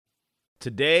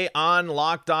Today on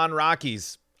Locked On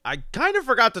Rockies, I kind of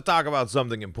forgot to talk about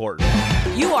something important.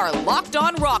 You are Locked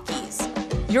On Rockies,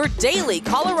 your daily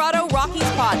Colorado Rockies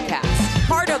podcast.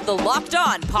 Part of the Locked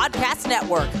On Podcast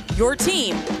Network, your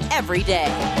team every day.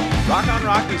 Rock On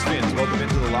Rockies fans, welcome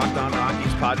into the Locked On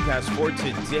Rockies podcast for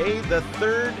today, the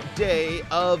third day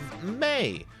of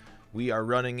May. We are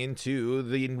running into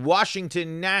the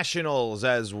Washington Nationals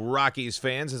as Rockies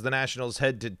fans, as the Nationals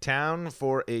head to town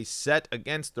for a set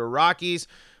against the Rockies.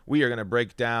 We are going to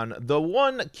break down the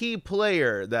one key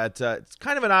player that it's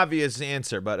kind of an obvious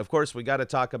answer, but of course we got to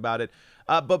talk about it.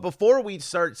 But before we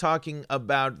start talking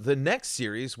about the next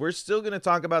series, we're still going to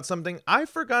talk about something I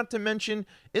forgot to mention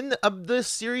in this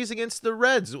series against the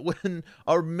Reds when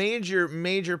our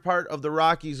major part of the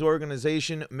Rockies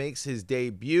organization makes his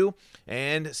debut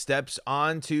and steps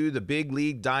onto the big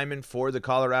league diamond for the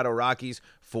Colorado Rockies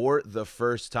for the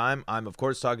first time. I'm, of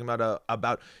course, talking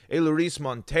about Elehuris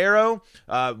Montero,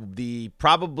 the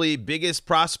probably biggest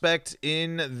prospect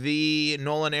in the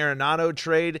Nolan Arenado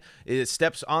trade. It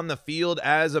steps on the field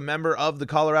as a member of the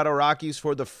Colorado Rockies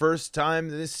for the first time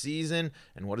this season.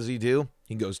 And what does he do?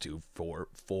 He goes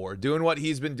 2-for-4, doing what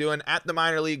he's been doing at the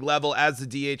minor league level as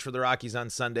the DH for the Rockies on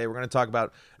Sunday. We're going to talk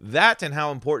about that and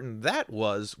how important that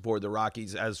was for the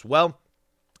Rockies as well.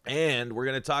 And we're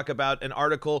going to talk about an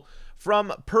article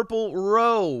from Purple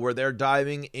Row where they're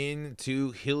diving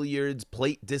into Hilliard's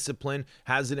plate discipline.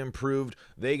 Has it improved?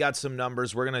 They got some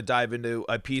numbers. We're going to dive into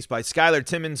a piece by Skylar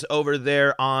Timmons over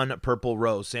there on Purple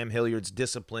Row. Sam Hilliard's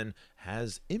discipline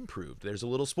has improved. There's a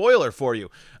little spoiler for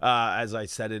you as I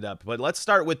set it up. But let's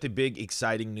start with the big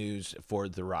exciting news for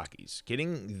the Rockies.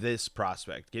 Getting this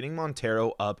prospect, getting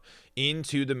Montero up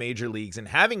into the major leagues and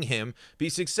having him be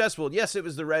successful. Yes, it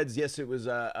was the Reds. Yes, it was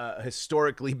a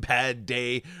historically bad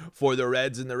day for the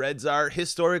Reds, and the Reds are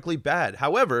historically bad.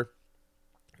 However,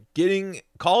 getting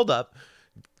called up,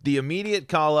 the immediate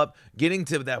call up, getting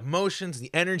to the emotions,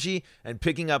 the energy, and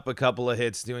picking up a couple of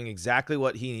hits, doing exactly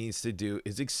what he needs to do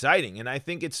is exciting. And I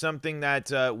think it's something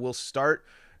that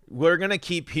we're going to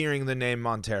keep hearing the name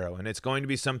Montero, and it's going to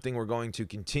be something we're going to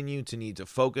continue to need to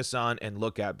focus on and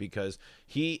look at because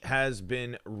he has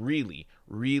been really,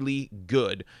 really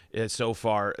good so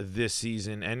far this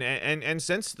season. And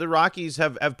since the Rockies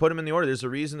have put him in the order, there's a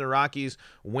reason the Rockies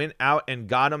went out and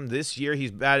got him this year.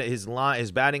 He's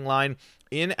his batting line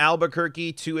in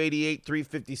Albuquerque, 288,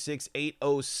 356,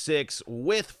 806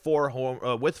 with four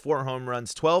home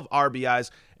runs, 12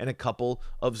 RBIs, and a couple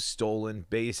of stolen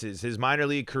bases. His minor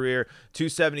league career,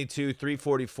 272,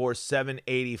 344,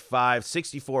 785,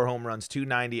 64 home runs,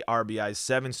 290 RBIs,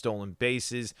 7 stolen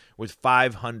bases with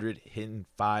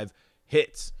 505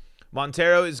 hits.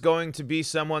 Montero is going to be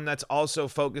someone that's also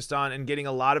focused on and getting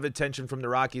a lot of attention from the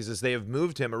Rockies as they have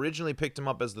moved him. Originally picked him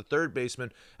up as the third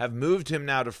baseman, have moved him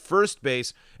now to first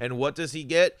base. And what does he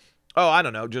get? Oh, I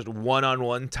don't know, just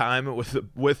one-on-one time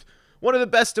with one of the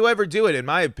best to ever do it, in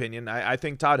my opinion. I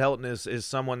think Todd Helton is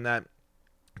someone that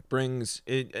brings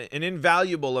an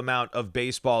invaluable amount of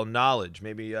baseball knowledge,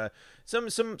 maybe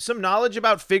some knowledge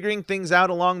about figuring things out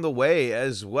along the way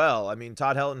as well. I mean,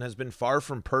 Todd Helton has been far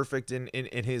from perfect in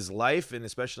his life, and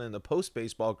especially in the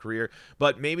post-baseball career,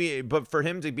 but for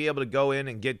him to be able to go in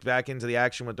and get back into the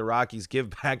action with the Rockies, give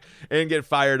back and get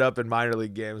fired up in minor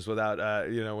league games without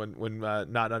when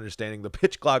not understanding the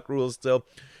pitch clock rules still,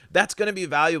 that's going to be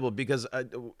valuable because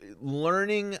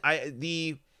learning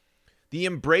the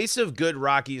embrace of good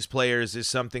Rockies players is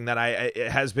something that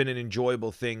it has been an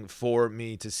enjoyable thing for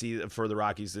me to see for the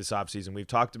Rockies this offseason. We've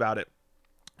talked about it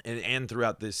and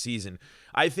throughout this season.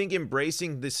 I think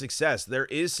embracing the success. There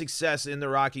is success in the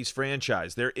Rockies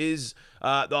franchise. There is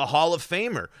the Hall of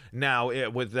Famer now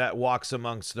with that walks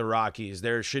amongst the Rockies.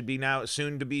 There should be now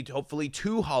soon to be hopefully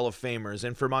 2 Hall of Famers.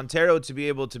 And for Montero to be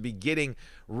able to be getting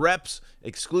reps,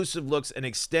 exclusive looks, and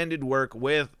extended work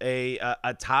with a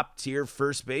top tier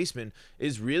first baseman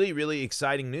is really, really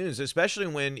exciting news, especially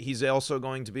when he's also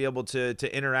going to be able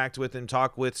to interact with and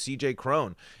talk with CJ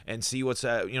Cron and see what's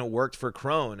worked for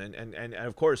Cron and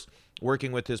of course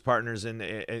working with his partners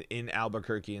in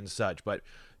Albuquerque and such. But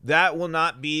that will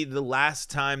not be the last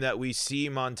time that we see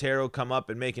Montero come up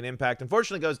and make an impact.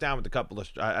 Unfortunately, goes down with a couple of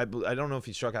I don't know if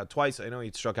he struck out twice. I know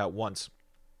he struck out once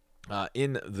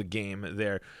in the game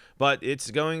there, but it's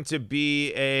going to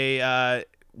be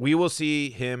we will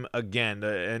see him again,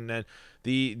 and then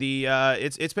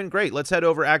it's been great. Let's head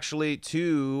over actually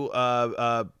to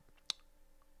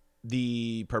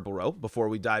the Purple Row before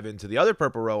we dive into the other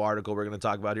Purple Row article we're going to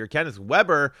talk about here. Kenneth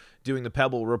Weber doing the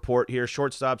Pebble report here.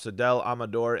 Shortstops Adel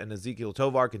Amador and Ezequiel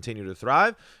Tovar continue to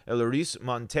thrive. Eloris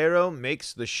Montero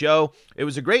makes the show. It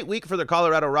was a great week for the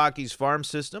Colorado Rockies farm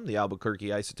system. The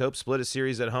Albuquerque Isotopes split a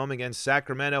series at home against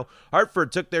Sacramento.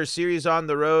 Hartford took their series on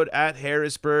the road at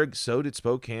Harrisburg. So did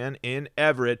Spokane in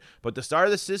Everett. But the star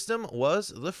of the system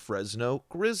was the Fresno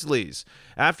Grizzlies.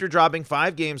 After dropping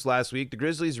 5 games last week, the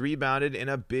Grizzlies rebounded in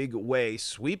a big way,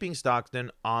 sweeping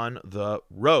Stockton on the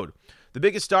road. The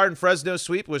biggest star in Fresno's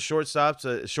sweep was shortstop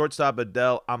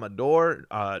Adel Amador,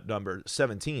 number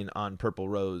 17 on Purple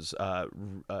Row's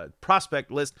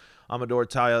prospect list. Amador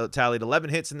tallied 11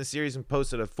 hits in the series and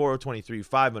posted a 4.23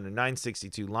 5 under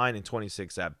 962 line and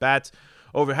 26 at-bats.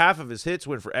 Over half of his hits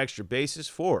went for extra bases,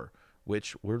 4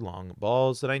 which were long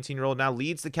balls. The 19-year-old now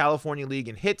leads the California League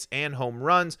in hits and home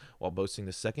runs while boasting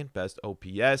the second-best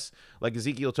OPS. Like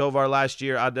Ezequiel Tovar last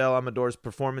year, Adel Amador's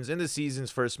performance in the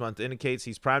season's first month indicates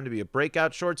he's primed to be a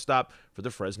breakout shortstop for the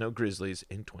Fresno Grizzlies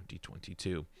in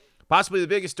 2022. Possibly the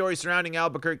biggest story surrounding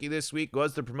Albuquerque this week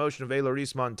was the promotion of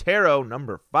Eloris Montero,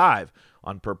 number 5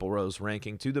 on Purple Row's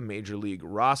ranking, to the Major League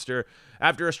roster.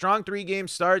 After a strong 3-game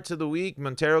start to the week,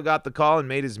 Montero got the call and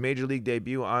made his Major League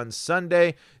debut on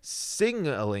Sunday,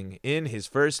 signaling in his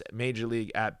first Major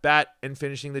League at-bat and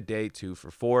finishing the day 2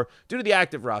 for 4. Due to the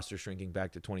active roster shrinking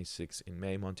back to 26 in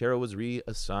May, Montero was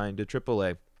reassigned to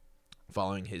AAA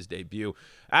following his debut.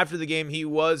 After the game, he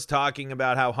was talking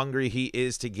about how hungry he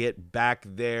is to get back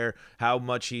there, how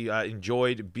much he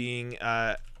enjoyed being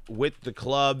with the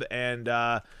club, and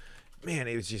man,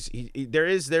 it was just there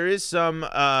is some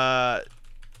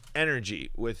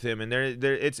energy with him, and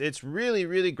it's really,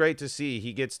 really great to see.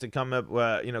 He gets to come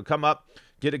up,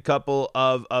 get a couple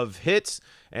of hits,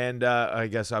 and I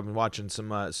guess I've been watching some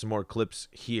more clips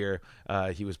here.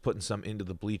 He was putting some into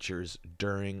the bleachers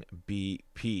during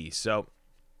BP. So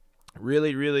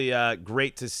really, really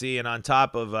great to see. And on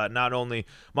top of not only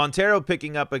Montero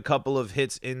picking up a couple of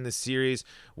hits in the series,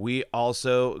 we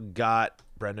also got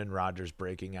Brendan Rodgers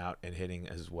breaking out and hitting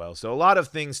as well. So a lot of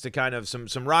things to kind of some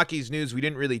Rockies news we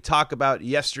didn't really talk about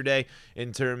yesterday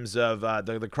in terms of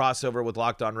the crossover with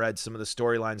Locked On Reds, some of the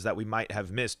storylines that we might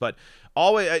have missed. But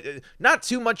always not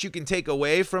too much you can take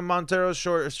away from Montero's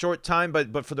short time,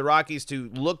 but for the Rockies to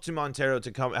look to Montero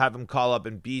to have him call up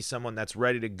and be someone that's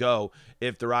ready to go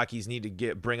if the Rockies need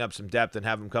to bring up some depth and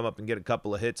have him come up and get a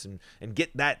couple of hits and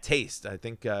get that taste. I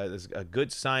think is a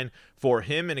good sign for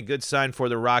him and a good sign for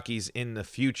the Rockies in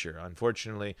the future.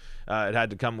 Unfortunately, it had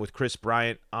to come with Chris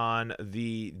Bryant on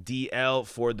the DL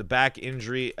for the back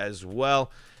injury as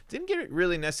well. Didn't get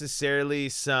really necessarily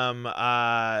some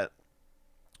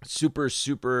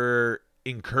super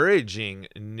encouraging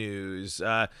news.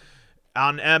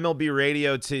 On MLB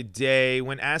Radio today,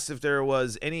 when asked if there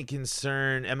was any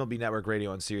concern, MLB Network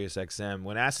Radio on Sirius XM,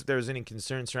 when asked if there was any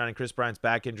concern surrounding Chris Bryant's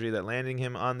back injury that landing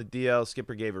him on the DL,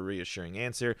 Skipper gave a reassuring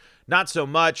answer. Not so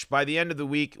much. By the end of the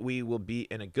week, we will be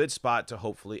in a good spot to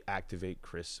hopefully activate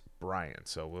Chris Bryant.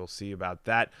 So we'll see about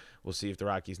that. We'll see if the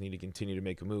Rockies need to continue to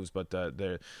make moves, but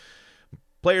they're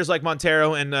players like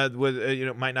Montero and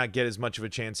might not get as much of a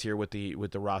chance here with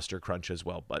the roster crunch as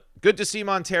well. But good to see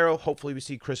Montero. Hopefully we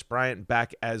see Chris Bryant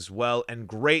back as well. And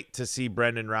great to see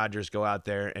Brendan Rodgers go out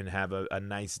there and have a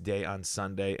nice day on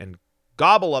Sunday and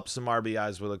gobble up some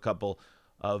RBIs with a couple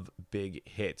of big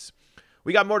hits.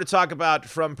 We got more to talk about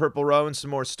from Purple Row and some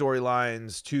more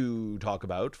storylines to talk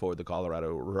about for the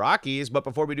Colorado Rockies. But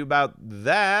before we do about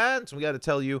that, we got to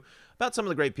tell you about some of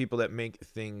the great people that make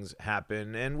things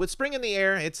happen. And with spring in the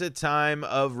air, it's a time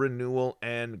of renewal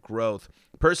and growth,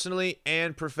 personally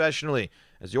and professionally.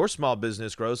 As your small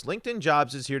business grows, LinkedIn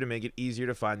Jobs is here to make it easier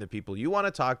to find the people you want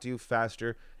to talk to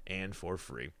faster and for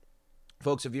free.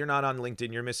 Folks, if you're not on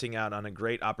LinkedIn, you're missing out on a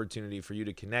great opportunity for you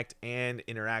to connect and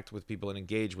interact with people and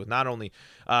engage with not only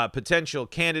potential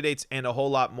candidates and a whole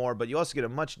lot more, but you also get a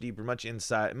much deeper, much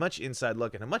inside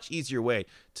look and a much easier way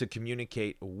to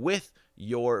communicate with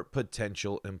your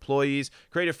potential employees.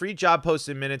 Create a free job post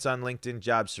in minutes on LinkedIn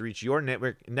Jobs to reach your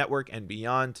network and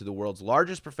beyond to the world's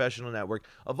largest professional network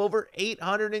of over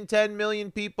 810 million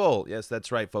people. Yes,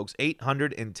 that's right, folks.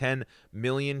 810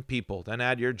 million people. Then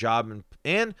add your job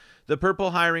and the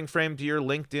purple hiring frame to your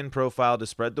LinkedIn profile to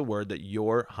spread the word that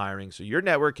you're hiring so your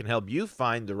network can help you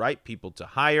find the right people to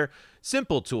hire.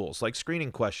 Simple tools like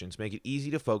screening questions make it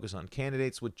easy to focus on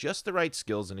candidates with just the right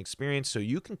skills and experience so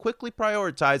you can quickly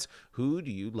prioritize who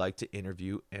do you like to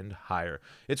interview and hire.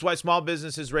 It's why small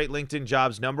businesses rate LinkedIn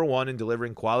Jobs #1 in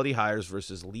delivering quality hires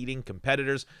versus leading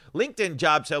competitors. LinkedIn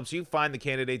Jobs helps you find the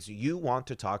candidates you want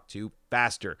to talk to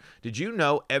faster. Did you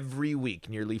know every week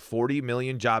nearly 40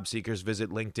 million job seekers visit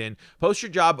LinkedIn? Post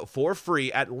your job for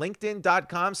free at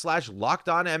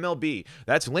linkedin.com/lockedonmlb.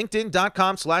 That's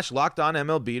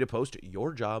linkedin.com/lockedonmlb to post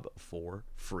your job for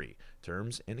free.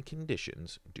 Terms and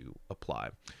conditions do apply.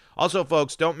 Also,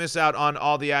 folks, don't miss out on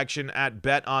all the action at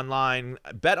BetOnline.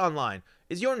 BetOnline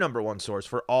is your number one source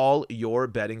for all your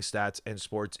betting stats and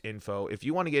sports info. If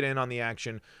you want to get in on the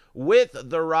action with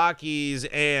the Rockies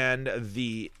and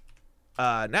the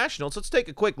Nationals, let's take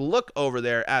a quick look over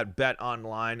there at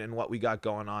BetOnline and what we got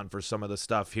going on for some of the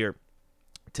stuff here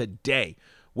today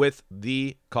with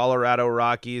the Colorado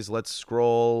Rockies. Let's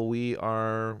scroll. We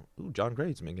are... John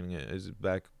Gray's is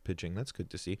back pitching. That's good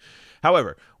to see.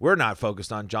 However, we're not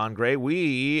focused on John Gray.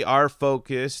 We are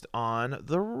focused on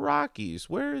the Rockies.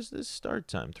 Where is this start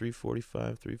time?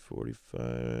 3:45.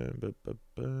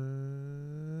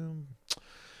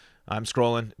 I'm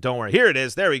scrolling. Don't worry. Here it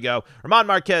is. There we go. Ramon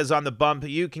Marquez on the bump.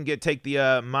 You can take the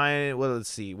let's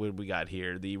see what we got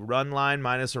here. The run line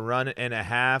minus a run and a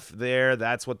half there.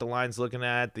 That's what the line's looking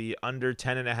at. The under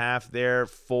 10.5 there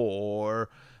for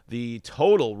the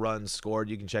total runs scored.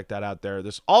 You can check that out there.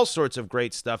 There's all sorts of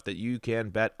great stuff that you can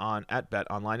bet on at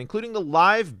BetOnline, including the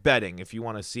live betting if you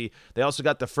want to see. They also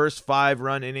got the first 5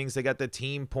 run innings. They got the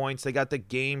team points. They got the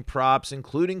game props,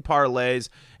 including parlays,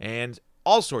 and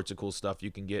all sorts of cool stuff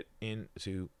you can get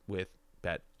into with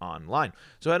BetOnline.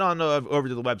 So head on over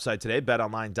to the website today,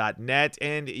 betonline.net,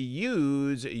 and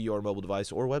use your mobile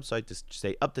device or website to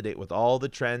stay up to date with all the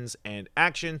trends and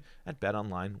action at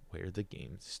BetOnline, where the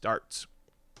game starts.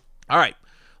 All right,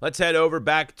 let's head over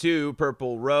back to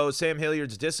Purple Row. Sam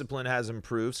Hilliard's discipline has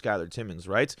improved, Skylar Timmons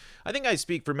writes. I think I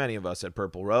speak for many of us at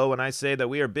Purple Row when I say that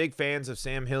we are big fans of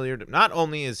Sam Hilliard. Not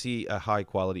only is he a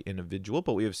high-quality individual,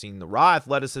 but we have seen the raw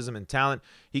athleticism and talent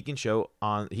he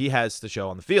has to show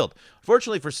on the field.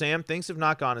 Fortunately for Sam, things have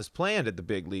not gone as planned at the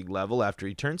big league level after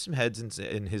he turned some heads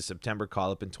in his September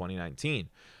call-up in 2019.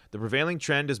 The prevailing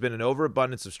trend has been an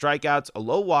overabundance of strikeouts, a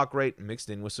low walk rate, mixed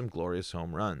in with some glorious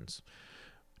home runs.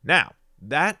 Now,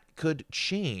 that could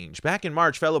change. Back in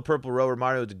March, fellow Purple Rower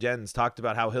Mario DeGens talked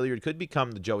about how Hilliard could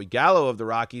become the Joey Gallo of the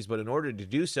Rockies, but in order to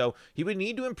do so, he would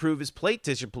need to improve his plate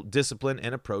discipline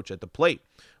and approach at the plate.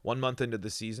 1 month into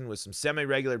the season, with some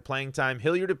semi-regular playing time,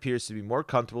 Hilliard appears to be more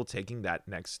comfortable taking that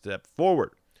next step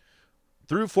forward.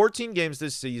 Through 14 games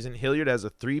this season, Hilliard has a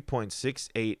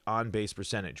 3.68 on-base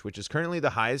percentage, which is currently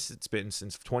the highest it's been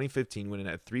since 2015 when it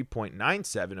had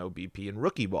 3.97 OBP in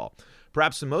rookie ball.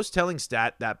 Perhaps the most telling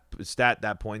stat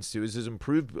that points to is his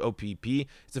improved OPP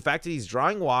is the fact that he's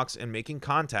drawing walks and making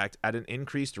contact at an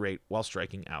increased rate while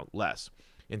striking out less.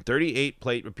 In 38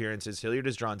 plate appearances, Hilliard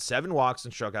has drawn 7 walks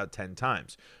and struck out 10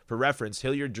 times. For reference,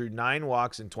 Hilliard drew 9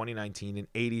 walks in 2019 in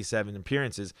 87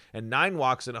 appearances and 9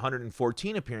 walks in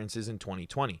 114 appearances in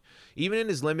 2020. Even in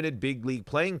his limited big league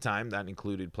playing time, that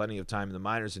included plenty of time in the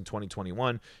minors in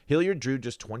 2021, Hilliard drew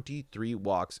just 23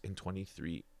 walks in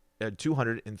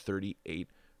 238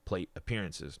 plate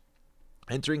appearances.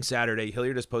 Entering Saturday,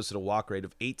 Hilliard has posted a walk rate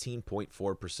of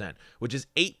 18.4%, which is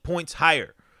 8 points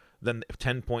higher than the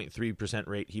 10.3%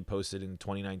 rate he posted in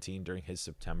 2019 during his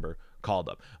September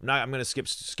call-up. I'm going to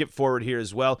skip forward here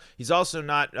as well. He's also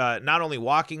not only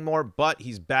walking more, but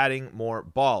he's batting more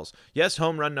balls. Yes,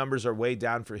 home run numbers are way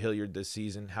down for Hilliard this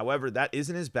season. However, that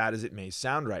isn't as bad as it may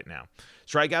sound right now.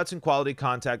 Strikeouts and quality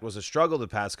contact was a struggle the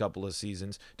past couple of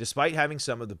seasons. Despite having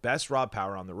some of the best raw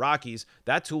power on the Rockies,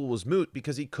 that tool was moot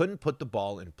because he couldn't put the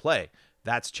ball in play.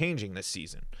 That's changing this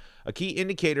season. A key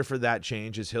indicator for that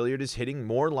change is Hilliard is hitting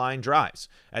more line drives.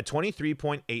 At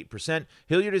 23.8%,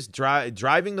 Hilliard is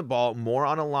driving the ball more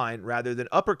on a line rather than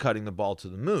uppercutting the ball to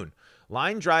the moon.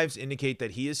 Line drives indicate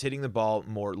that he is hitting the ball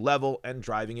more level and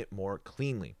driving it more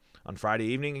cleanly. On Friday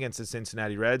evening against the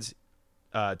Cincinnati Reds,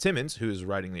 Timmons, who is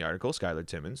writing the article, Skylar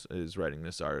Timmons is writing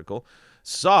this article,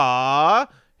 saw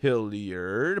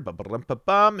Hilliard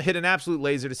hit an absolute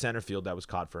laser to center field that was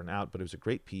caught for an out, but it was a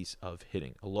great piece of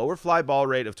hitting. A lower fly ball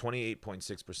rate of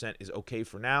 28.6% is okay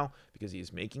for now because he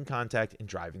is making contact and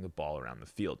driving the ball around the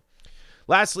field.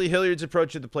 Lastly, Hilliard's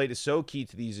approach to the plate is so key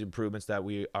to these improvements that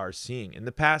we are seeing. In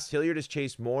the past, Hilliard has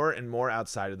chased more and more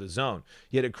outside of the zone.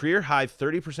 He had a career-high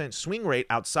 30% swing rate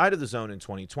outside of the zone in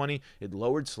 2020. It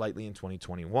lowered slightly in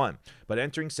 2021. But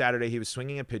entering Saturday, he was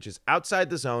swinging at pitches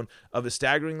outside the zone of a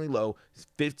staggeringly low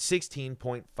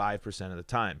 16.5% of the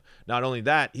time. Not only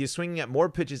that, he is swinging at more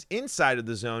pitches inside of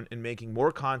the zone and making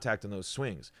more contact on those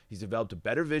swings. He's developed a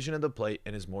better vision of the plate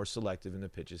and is more selective in the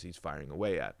pitches he's firing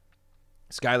away at.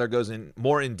 Skylar goes in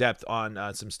more in depth on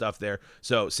some stuff there.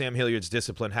 So Sam Hilliard's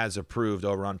discipline has improved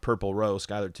over on Purple Row.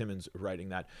 Skylar Timmons writing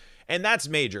that. And that's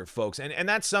major, folks. And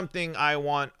that's something I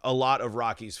want a lot of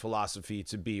Rocky's philosophy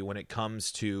to be when it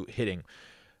comes to hitting.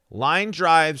 Line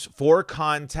drives for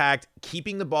contact,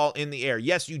 keeping the ball in the air.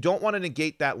 Yes, you don't want to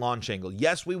negate that launch angle.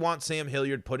 Yes, we want Sam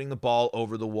Hilliard putting the ball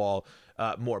over the wall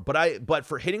more. But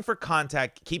for hitting for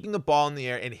contact, keeping the ball in the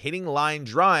air, and hitting line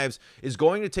drives is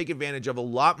going to take advantage of a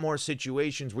lot more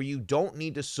situations where you don't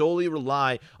need to solely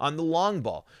rely on the long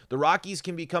ball. The Rockies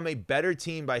can become a better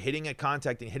team by hitting at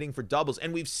contact and hitting for doubles,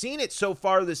 and we've seen it so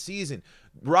far this season.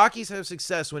 Rockies have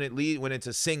success when it's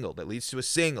a single that leads to a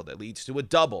single that leads to a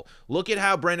double. Look at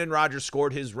how Brendan Rodgers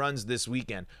scored his runs this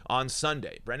weekend on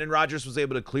Sunday. Brendan Rodgers was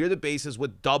able to clear the bases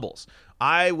with doubles.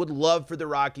 I would love for the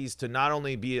Rockies to not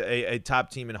only be a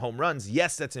top team in home runs.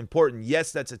 Yes, that's important.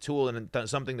 Yes, that's a tool and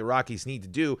something the Rockies need to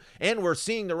do. And we're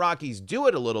seeing the Rockies do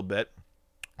it a little bit.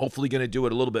 Hopefully going to do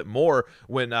it a little bit more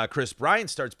when Chris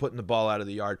Bryant starts putting the ball out of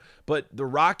the yard. But the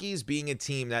Rockies being a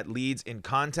team that leads in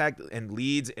contact and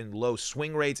leads in low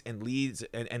swing rates and leads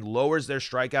and lowers their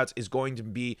strikeouts is going to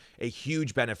be a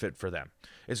huge benefit for them.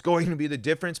 It's going to be the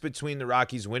difference between the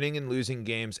Rockies winning and losing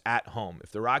games at home.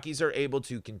 If the Rockies are able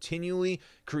to continually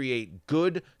create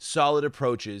good, solid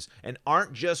approaches and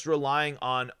aren't just relying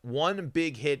on one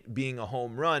big hit being a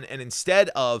home run, and instead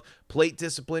of plate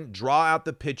discipline, draw out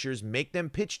the pitchers, make them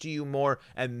pitch to you more,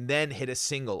 and then hit a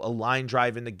single, a line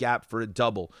drive in the gap for a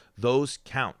double. Those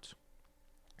count.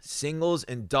 Singles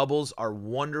and doubles are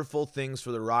wonderful things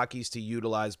for the Rockies to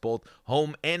utilize both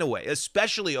home and away,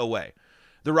 especially away.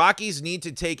 The Rockies need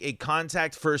to take a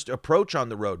contact-first approach on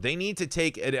the road. They need to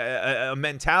take a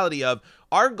mentality of,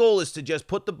 our goal is to just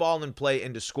put the ball in play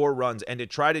and to score runs and to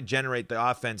try to generate the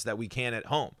offense that we can at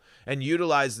home and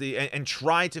utilize and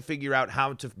try to figure out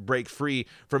how to break free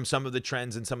from some of the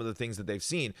trends and some of the things that they've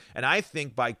seen. And I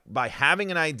think by having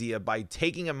an idea, by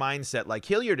taking a mindset like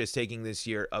Hilliard is taking this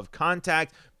year of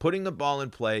contact, putting the ball in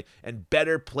play, and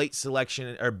better plate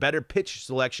selection or better pitch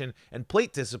selection and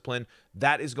plate discipline,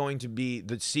 that is going to be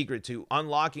the secret to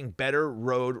unlocking better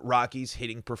road Rockies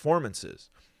hitting performances.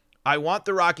 I want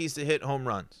the Rockies to hit home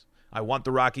runs. I want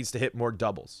the Rockies to hit more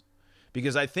doubles.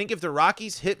 Because I think if the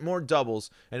Rockies hit more doubles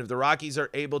and if the Rockies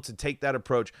are able to take that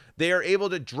approach, they are able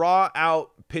to draw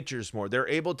out pitchers more. They're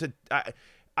able to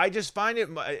I just find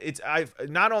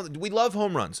we love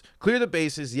home runs. Clear the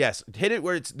bases, yes. Hit it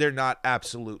where they're not,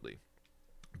 absolutely.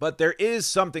 But there is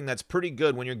something that's pretty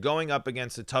good when you're going up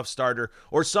against a tough starter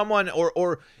or someone,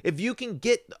 or if you can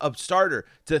get a starter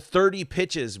to 30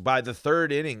 pitches by the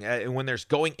third inning when there's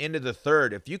going into the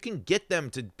third, if you can get them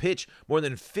to pitch more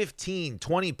than 15,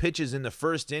 20 pitches in the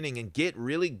first inning and get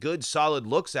really good, solid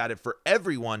looks at it for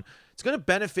everyone, it's going to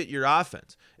benefit your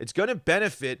offense. It's going to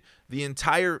benefit the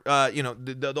entire,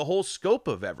 the whole scope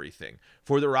of everything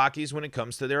for the Rockies when it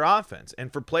comes to their offense.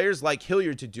 And for players like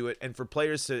Hilliard to do it, and for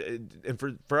players to, and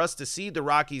for us to see the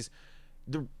Rockies,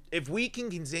 if we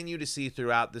can continue to see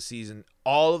throughout the season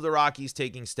all of the Rockies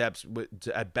taking steps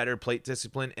at better plate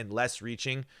discipline and less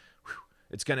reaching,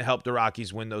 it's going to help the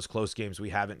Rockies win those close games we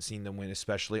haven't seen them win,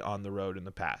 especially on the road in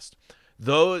the past.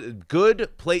 Though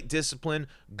good plate discipline,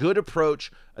 good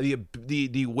approach,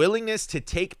 the willingness to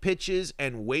take pitches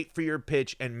and wait for your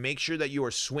pitch and make sure that you are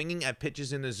swinging at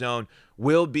pitches in the zone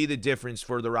will be the difference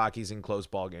for the Rockies in close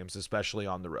ball games, especially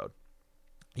on the road.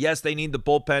 Yes, they need the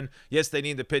bullpen. Yes, they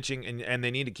need the pitching, and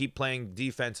they need to keep playing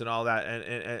defense and all that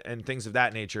and things of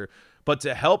that nature. But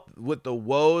to help with the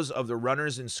woes of the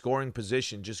runners in scoring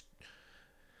position, just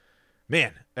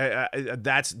man,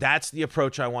 that's the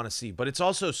approach I want to see. But it's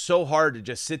also so hard to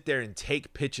just sit there and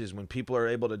take pitches when people are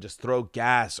able to just throw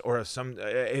gas, or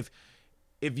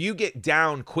if you get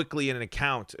down quickly in an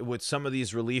account with some of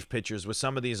these relief pitchers, with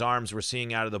some of these arms we're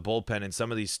seeing out of the bullpen and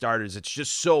some of these starters, it's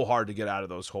just so hard to get out of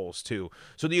those holes too.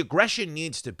 So the aggression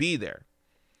needs to be there.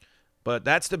 But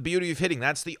that's the beauty of hitting.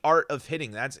 That's the art of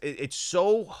hitting. It's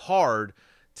so hard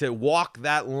to walk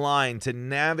that line, to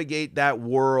navigate that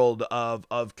world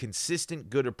of consistent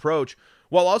good approach,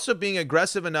 while also being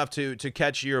aggressive enough to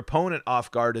catch your opponent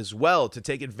off guard as well, to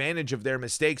take advantage of their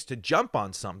mistakes, to jump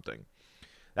on something.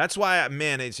 That's why,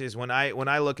 man, it's just when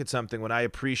I look at something, when I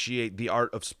appreciate the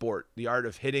art of sport, the art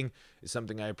of hitting is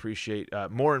something I appreciate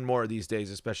more and more these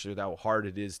days, especially with how hard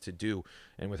it is to do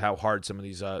and with how hard some of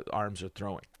these arms are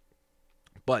throwing.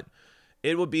 But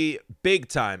it will be big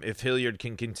time if Hilliard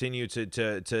can continue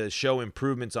to show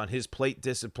improvements on his plate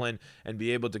discipline and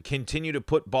be able to continue to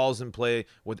put balls in play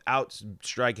without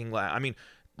striking. I mean,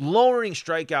 lowering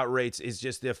strikeout rates is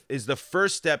the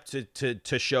first step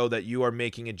to show that you are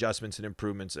making adjustments and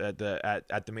improvements at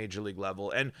the major league level.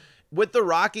 And with the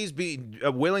Rockies being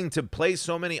willing to play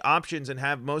so many options and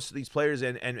have most of these players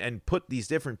and put these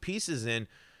different pieces in,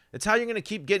 That's how you're going to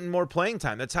keep getting more playing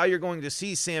time. That's how you're going to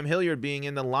see Sam Hilliard being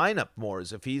in the lineup more,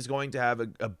 is if he's going to have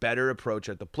a better approach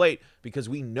at the plate, because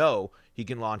we know he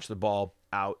can launch the ball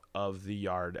out of the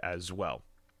yard as well.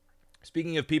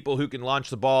 Speaking of people who can launch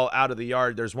the ball out of the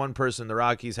yard, there's one person the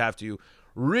Rockies have to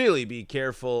really be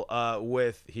careful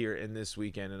with here in this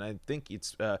weekend, and I think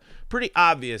it's pretty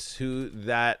obvious who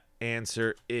that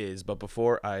answer is. But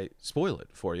before I spoil it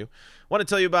for you, I want to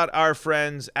tell you about our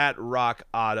friends at Rock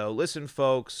Auto. Listen,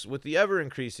 folks, with the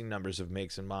ever-increasing numbers of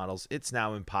makes and models, it's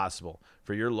now impossible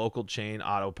for your local chain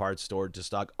auto parts store to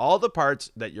stock all the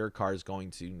parts that your car is going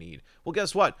to need. Well,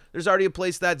 guess what? There's already a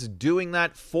place that's doing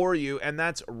that for you, and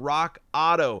that's Rock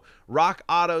Auto.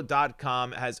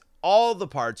 RockAuto.com has all the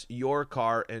parts your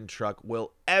car and truck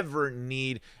will ever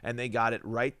need, and they got it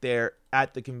right there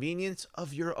at the convenience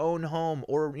of your own home,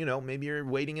 or maybe you're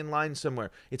waiting in line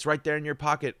somewhere. It's right there in your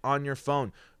pocket on your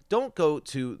phone. Don't go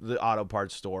to the auto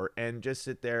parts store and just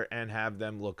sit there and have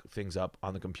them look things up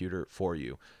on the computer for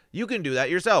you. You can do that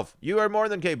yourself. You are more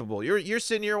than capable. You're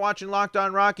sitting here watching Locked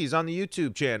On Rockies on the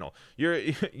YouTube channel.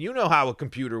 You know how a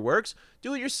computer works.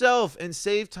 Do it yourself and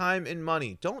save time and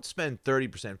money. Don't spend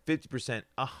 30%, 50%,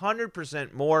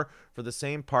 100% more for the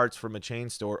same parts from a chain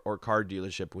store or car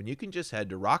dealership when you can just head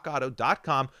to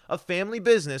rockauto.com, a family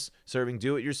business serving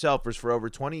do-it-yourselfers for over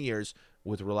 20 years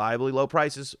with reliably low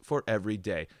prices for every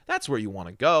day. That's where you want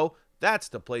to go. That's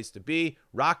the place to be.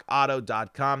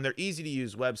 RockAuto.com. Their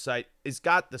easy-to-use website has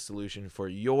got the solution for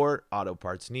your auto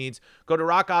parts needs. Go to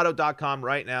RockAuto.com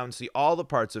right now and see all the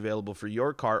parts available for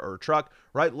your car or truck.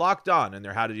 Right, Locked On in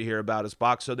their How Did You Hear About Us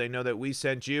box, so they know that we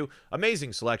sent you.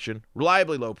 Amazing selection,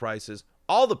 reliably low prices,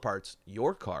 all the parts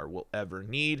your car will ever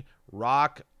need.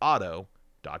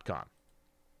 RockAuto.com.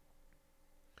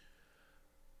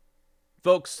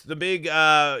 Folks, the big,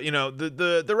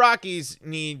 the Rockies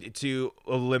need to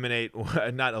limit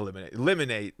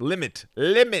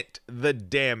the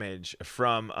damage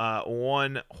from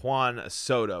one Juan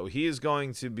Soto. He is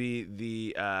going to be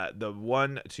the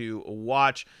one to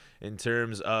watch in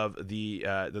terms of the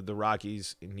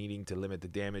Rockies needing to limit the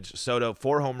damage. Soto,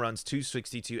 4 home runs,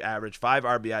 262 average, 5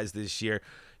 RBIs this year.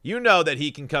 You know that he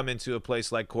can come into a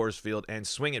place like Coors Field and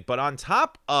swing it. But on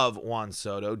top of Juan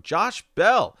Soto, Josh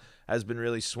Bell has been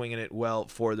really swinging it well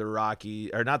for the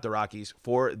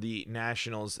for the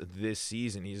Nationals this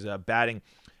season. He's batting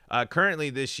currently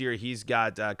this year. He's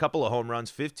got a couple of home runs,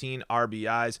 15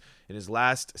 RBIs in his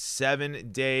last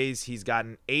 7 days. He's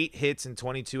gotten 8 hits and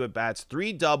 22 at-bats,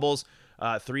 3 doubles,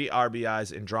 3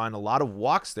 RBIs, and drawing a lot of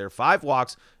walks there. 5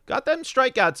 walks. Got them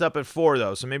strikeouts up at 4,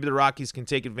 though, so maybe the Rockies can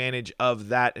take advantage of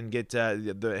that and get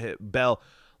the Bell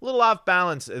a little off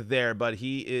balance there, but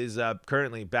he is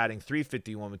currently batting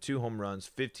 .351 with 2 home runs,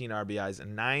 15 RBIs,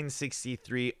 and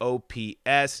 963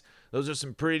 OPS. Those are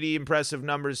some pretty impressive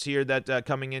numbers here that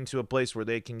coming into a place where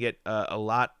they can get a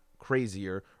lot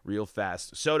crazier real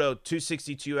fast. Soto,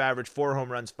 262 average, 4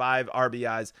 home runs, 5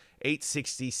 RBIs,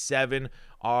 867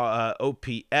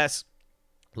 OPS.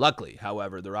 Luckily,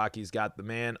 however, the Rockies got the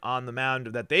man on the mound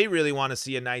that they really want to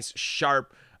see a nice,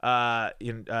 sharp,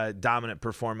 dominant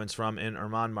performance from in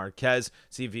German Marquez.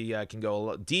 See if he can go a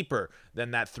little deeper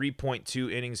than that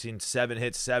 3.2 innings in 7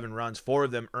 hits, 7 runs, 4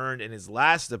 of them earned in his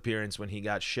last appearance when he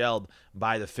got shelled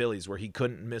by the Phillies, where he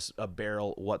couldn't miss a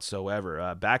barrel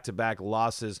whatsoever. Back-to-back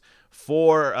losses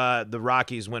for the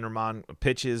Rockies when German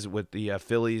pitches with the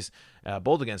Phillies,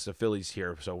 both against the Phillies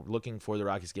here. So looking for the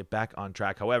Rockies to get back on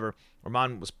track. However,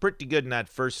 German was pretty good in that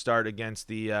first start against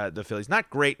the Phillies. Not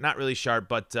great, not really sharp,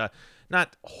 but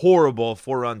not horrible.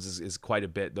 4 runs is quite a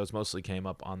bit. Those mostly came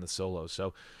up on the solo.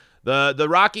 So the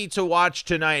Rocky to watch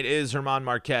tonight is German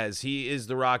Marquez. He is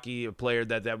the Rocky player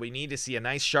that we need to see a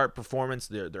nice, sharp performance.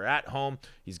 They're at home.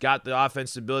 He's got the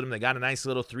offense to build him. They got a nice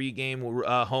little 3-game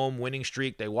home winning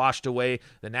streak. They washed away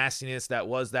the nastiness that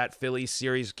was that Phillies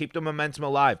series. Keep the momentum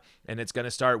alive, and it's going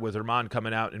to start with German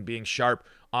coming out and being sharp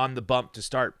on the bump to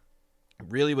start.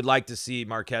 Really would like to see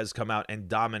Marquez come out and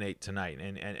dominate tonight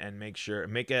and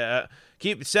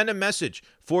send a message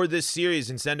for this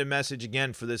series and send a message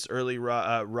again for this early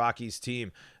Rockies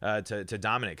team to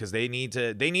dominate, because they need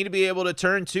to be able to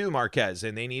turn to Marquez,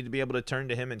 and they need to be able to turn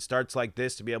to him in starts like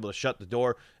this to be able to shut the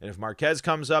door. And if Marquez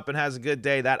comes up and has a good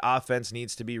day, that offense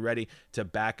needs to be ready to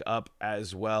back up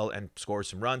as well and score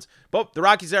some runs. But the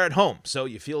Rockies are at home, so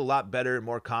you feel a lot better and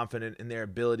more confident in their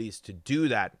abilities to do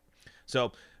that.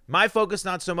 So my focus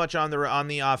not so much on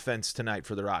the offense tonight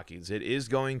for the Rockies. It is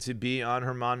going to be on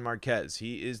German Marquez.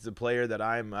 He is the player that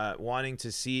I'm wanting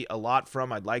to see a lot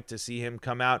from. I'd like to see him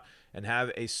come out and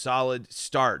have a solid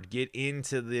start. Get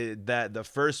into the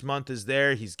first month is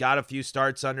there. He's got a few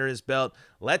starts under his belt.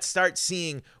 Let's start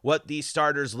seeing what these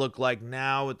starters look like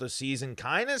now with the season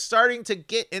kind of starting to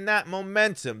get in that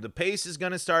momentum. The pace is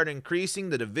going to start increasing.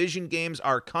 The division games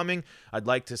are coming. I'd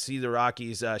like to see the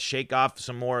Rockies shake off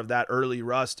some more of that early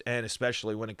rust, and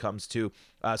especially when it comes to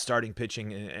starting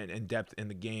pitching and depth in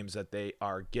the games that they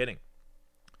are getting.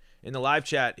 In the live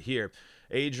chat here,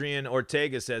 Adrian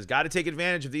Ortega says, got to take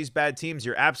advantage of these bad teams.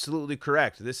 You're absolutely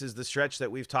correct. This is the stretch that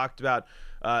we've talked about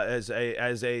as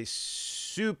a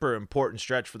super important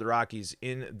stretch for the Rockies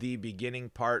in the beginning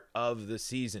part of the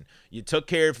season. You took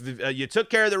care of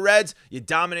the Reds. You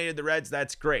dominated the Reds.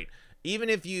 That's great. Even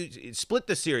if you split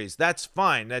the series, that's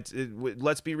fine.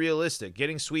 Let's be realistic.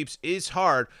 Getting sweeps is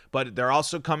hard, but they're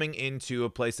also coming into a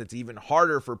place that's even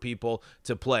harder for people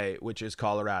to play, which is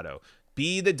Colorado.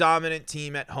 Be the dominant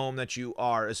team at home that you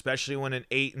are, especially when an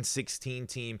 8-16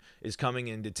 team is coming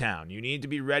into town. You need to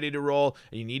be ready to roll,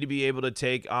 and you need to be able to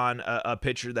take on a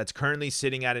pitcher that's currently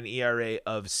sitting at an ERA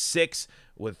of 6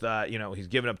 with, he's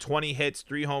given up 20 hits,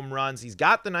 3 home runs. He's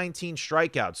got the 19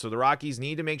 strikeouts, so the Rockies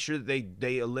need to make sure that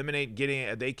they eliminate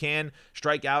they can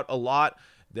strike out a lot.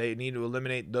 They need to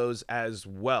eliminate those as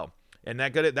well. And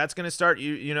that's going to start,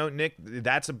 Nick,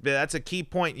 that's a key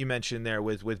point you mentioned there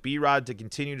with B-Rod to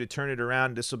continue to turn it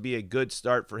around. This will be a good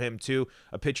start for him, too.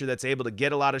 A pitcher that's able to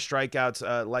get a lot of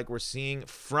strikeouts like we're seeing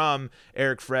from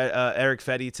Eric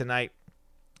Fedde tonight.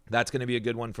 That's going to be a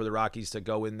good one for the Rockies to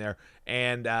go in there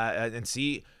and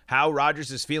see how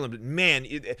Rogers is feeling. But man,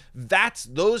 that's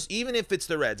those. Even if it's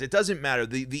the Reds, it doesn't matter.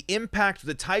 The impact,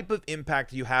 the type of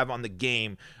impact you have on the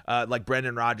game, like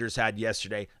Brendan Rodgers had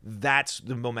yesterday. That's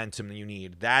the momentum that you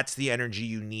need. That's the energy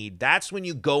you need. That's when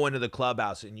you go into the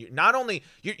clubhouse and you're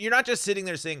not just sitting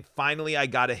there saying, "Finally, I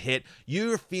got a hit."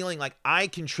 You're feeling like I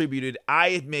contributed.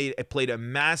 I played a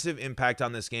massive impact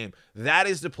on this game. That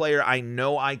is the player I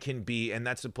know I can be, and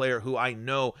that's the player who I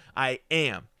know I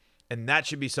am. And that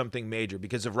should be something major,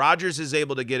 because if Rodgers is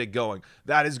able to get it going,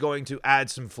 that is going to add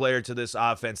some flair to this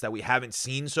offense that we haven't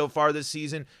seen so far this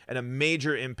season, and a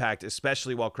major impact,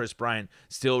 especially while Chris Bryant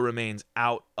still remains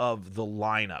out of the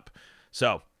lineup.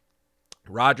 So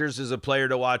Rodgers is a player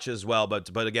to watch as well, but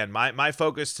again, my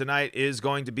focus tonight is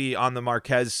going to be on the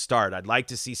Marquez start. I'd like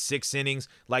to see 6 innings,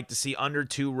 like to see under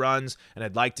 2 runs, and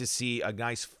I'd like to see a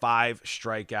nice 5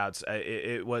 strikeouts.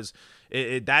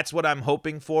 That's what I'm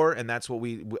hoping for, and that's what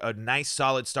a nice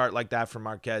solid start like that from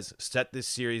Marquez set this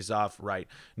series off right.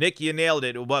 Nick, you nailed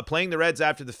it. But playing the Reds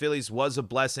after the Phillies was a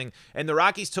blessing, and the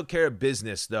Rockies took care of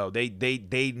business though.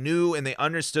 They knew and they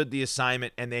understood the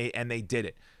assignment, and they did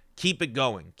it. Keep it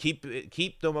going. Keep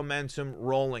the momentum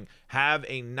rolling. Have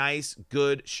a nice,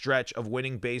 good stretch of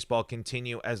winning baseball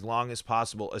continue as long as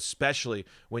possible, especially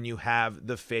when you have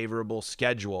the favorable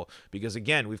schedule. Because,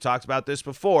 again, we've talked about this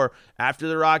before. After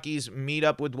the Rockies meet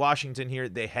up with Washington here,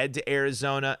 they head to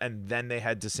Arizona, and then they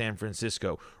head to San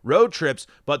Francisco. Road trips,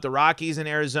 but the Rockies in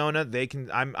Arizona,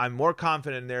 I'm more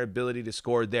confident in their ability to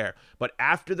score there. But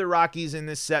after the Rockies in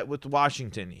this set with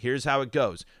Washington, here's how it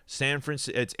goes.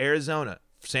 It's Arizona,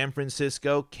 San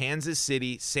Francisco, Kansas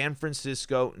City, San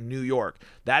Francisco, New York.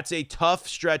 That's a tough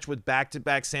stretch with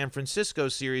back-to-back San Francisco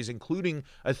series, including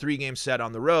a 3-game set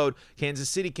on the road.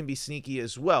 Kansas City can be sneaky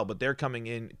as well, but they're coming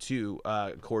into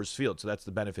Coors Field, so that's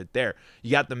the benefit there. You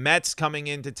got the Mets coming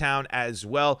into town as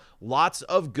well. Lots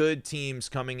of good teams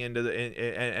coming into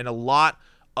and a lot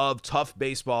of tough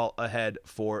baseball ahead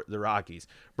for the Rockies.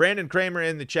 Brandon Kramer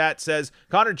in the chat says,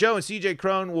 Connor Joe and CJ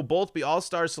Cron will both be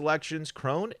all-star selections.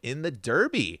 Cron in the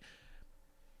Derby.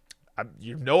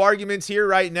 You have no arguments here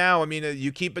right now. I mean,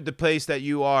 you keep it the pace that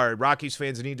you are. Rockies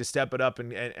fans need to step it up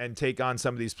and take on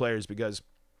some of these players, because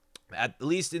at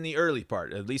least in the early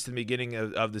part, at least in the beginning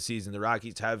of the season, the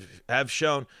Rockies have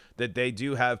shown that they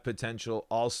do have potential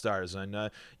all-stars. And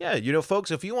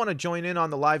folks, if you want to join in on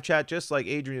the live chat, just like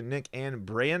Adrian, Nick, and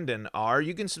Brandon are,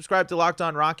 you can subscribe to Locked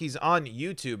On Rockies on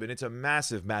YouTube, and it's a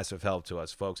massive, massive help to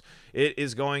us, folks. It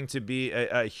is going to be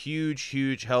a huge,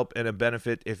 huge help and a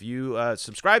benefit if you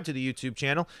subscribe to the YouTube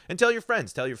channel, and tell your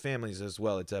friends, tell your families as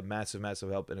well. It's a massive, massive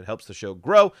help, and it helps the show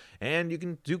grow, and you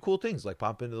can do cool things like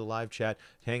pop into the live chat,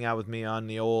 hang out with me on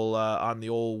the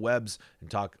old webs,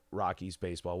 and talk Rockies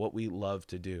baseball, what we love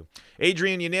to do.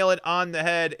 Adrian, you nail it on the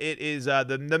head. It is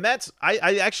the Mets.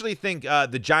 I actually think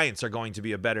the Giants are going to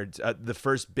be the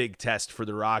first big test for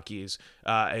the Rockies,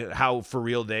 how for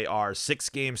real they are.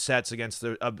 6-game sets against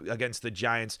the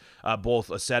Giants, both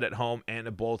a set at home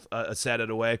and both a set at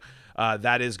away.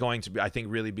 That is going to be, I think,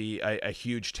 really be a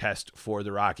huge test for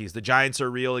the Rockies. The Giants are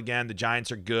real again. The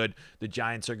Giants are good. The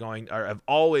Giants have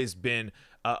always been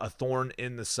a thorn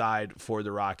in the side for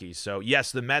the Rockies. So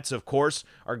yes, the Mets, of course,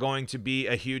 are going to be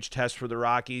a huge test for the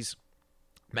Rockies.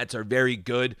 Mets are very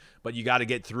good, but you got to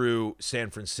get through San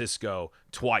Francisco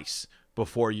twice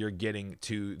before you're getting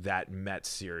to that Mets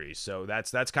series. So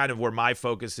that's kind of where my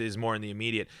focus is, more in the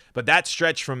immediate. But that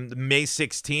stretch from May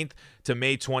 16th to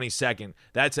May 22nd,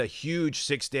 that's a huge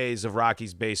 6 days of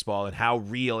Rockies baseball, and how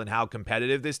real and how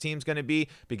competitive this team's going to be,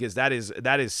 because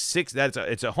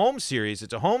it's a home series,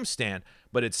 it's a home stand,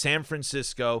 but it's San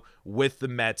Francisco with the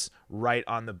Mets right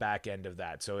on the back end of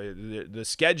that. So the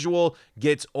schedule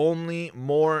gets only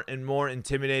more and more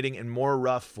intimidating and more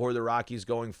rough for the Rockies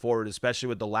going forward, especially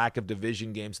with the lack of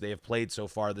division games they have played so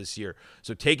far this year.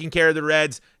 So taking care of the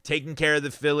Reds, taking care of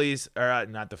the Phillies, or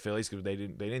not the Phillies, because they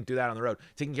didn't do that on the road,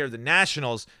 taking care of the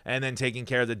Nationals, and then taking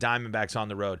care of the Diamondbacks on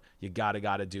the road. You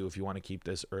gotta do if you want to keep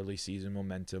this early season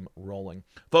momentum rolling.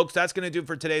 Folks, that's going to do it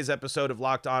for today's episode of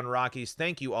Locked On Rockies.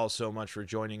 Thank you all so much for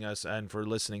joining us and for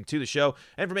listening to the show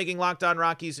and for making Locked On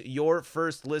Rockies your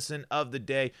first listen of the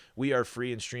day. We are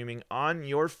free and streaming on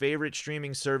your favorite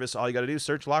streaming service. All you got to do is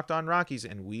search Locked On Rockies,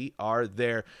 and we are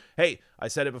there. Hey, I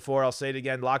said it before, I'll say it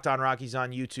again, Locked On Rockies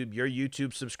on YouTube. Your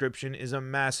YouTube subscription is a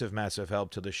massive, massive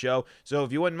help to the show. So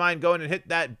if you wouldn't mind going and hit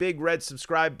that big red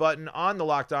subscribe button on the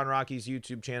Locked On Rockies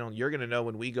YouTube channel, you're going to know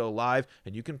when we go live,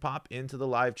 and you can pop into the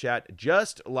live chat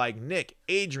just like Nick,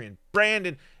 Adrian,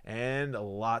 Brandon, and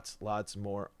lots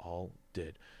more all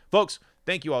did. Folks,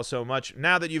 thank you all so much.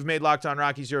 Now that you've made Locked On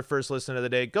Rockies your first listen of the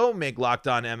day, go make Locked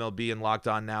On MLB and Locked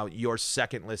On Now your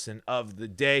second listen of the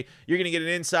day. You're going to get an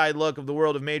inside look of the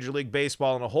world of Major League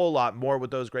Baseball and a whole lot more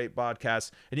with those great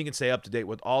podcasts. And you can stay up to date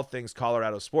with all things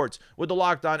Colorado sports with the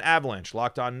Locked On Avalanche,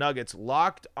 Locked On Nuggets,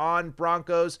 Locked On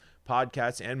Broncos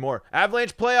podcasts, and more.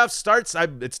 Avalanche playoffs starts,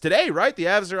 it's today, right? The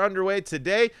Avs are underway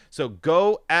today, so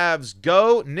go Avs,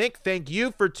 go. Nick, thank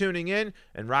you for tuning in,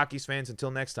 and Rockies fans,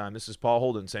 until next time, this is Paul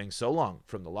Holden saying so long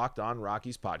from the Locked On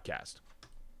Rockies podcast.